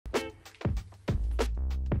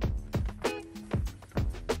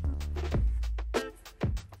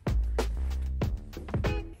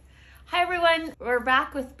everyone, we're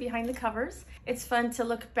back with Behind the Covers. It's fun to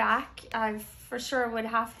look back. I for sure would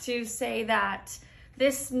have to say that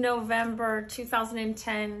this November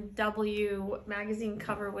 2010 W magazine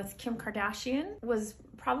cover with Kim Kardashian was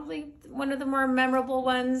probably one of the more memorable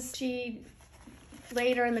ones. She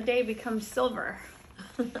later in the day becomes silver.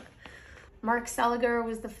 Mark Seliger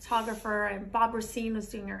was the photographer and Bob Racine was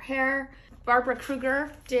doing her hair. Barbara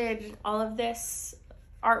Kruger did all of this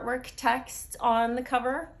artwork text on the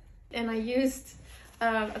cover, and I used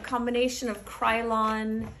a combination of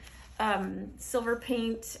Krylon silver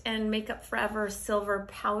paint and Makeup Forever silver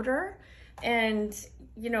powder, and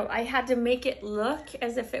you know, I had to make it look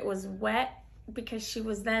as if it was wet because she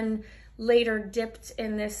was then later dipped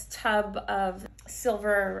in this tub of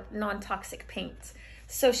silver non-toxic paint,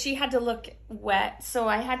 so she had to look wet. So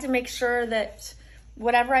I had to make sure that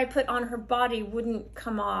whatever I put on her body wouldn't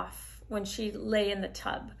come off when she lay in the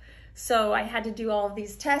tub. So I had to do all of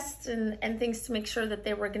these tests and things to make sure that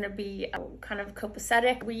they were going to be kind of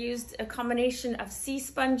copacetic. We used a combination of sea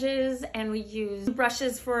sponges and we used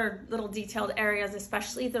brushes for little detailed areas,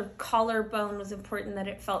 especially the collarbone was important that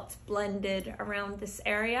it felt blended around this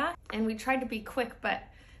area. And we tried to be quick, but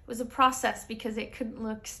it was a process because it couldn't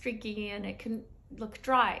look streaky and it couldn't look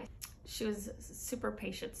dry. She was super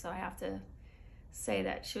patient, so I have to say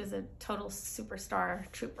that she was a total superstar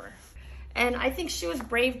trooper. And I think she was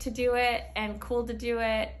brave to do it and cool to do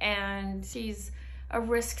it, and she's a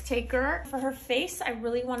risk taker. For her face, I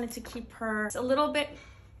really wanted to keep her a little bit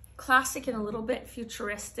classic and a little bit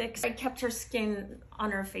futuristic. I kept her skin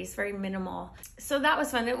on her face very minimal. So that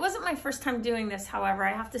was fun. It wasn't my first time doing this, however.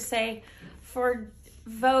 I have to say, for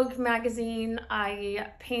Vogue magazine, I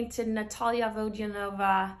painted Natalia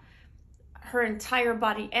Vodyanova, her entire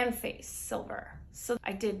body and face silver. So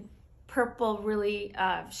I did purple, really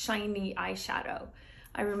shiny eyeshadow,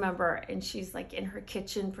 I remember, and she's like in her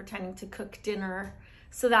kitchen pretending to cook dinner.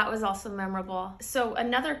 So that was also memorable. So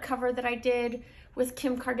another cover that I did with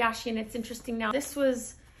Kim Kardashian, it's interesting now, this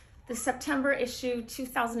was the September issue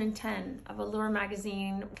 2010 of Allure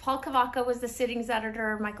magazine. Paul Kavaka was the sittings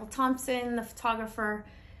editor, Michael Thompson, the photographer,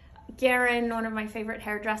 Garen, one of my favorite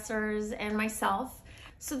hairdressers, and myself.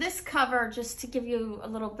 So this cover, just to give you a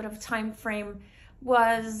little bit of time frame,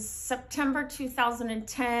 was September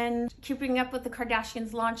 2010. Keeping Up with the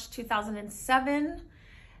Kardashians launched 2007.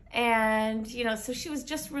 And, you know, so she was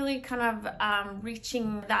just really kind of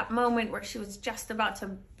reaching that moment where she was just about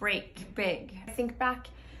to break big. I think back,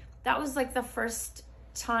 that was like the first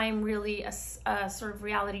time really a sort of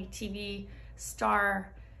reality TV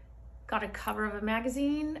star got a cover of a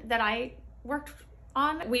magazine that I worked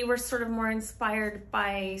on. We were sort of more inspired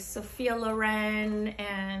by Sophia Loren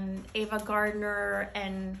and Ava Gardner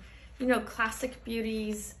and, you know, classic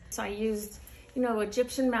beauties. So I used, you know,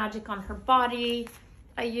 Egyptian magic on her body.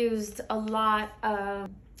 I used a lot of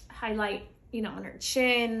highlight, you know, on her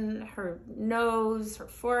chin, her nose, her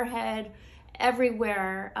forehead,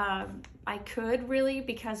 everywhere I could, really,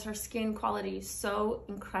 because her skin quality is so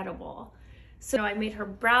incredible. So I made her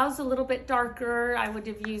brows a little bit darker. I would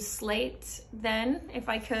have used slate then if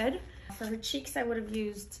I could. For her cheeks, I would have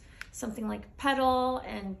used something like petal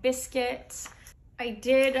and biscuit. I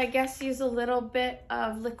did, I guess, use a little bit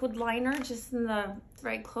of liquid liner just in the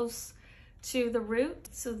very close to the root.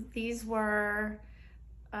 So these were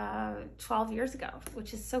 12 years ago,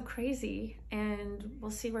 which is so crazy. And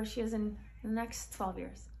we'll see where she is in the next 12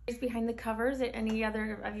 years. Behind the covers, any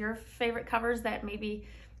other of your favorite covers that maybe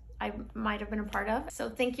I might have been a part of. So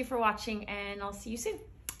thank you for watching, and I'll see you soon.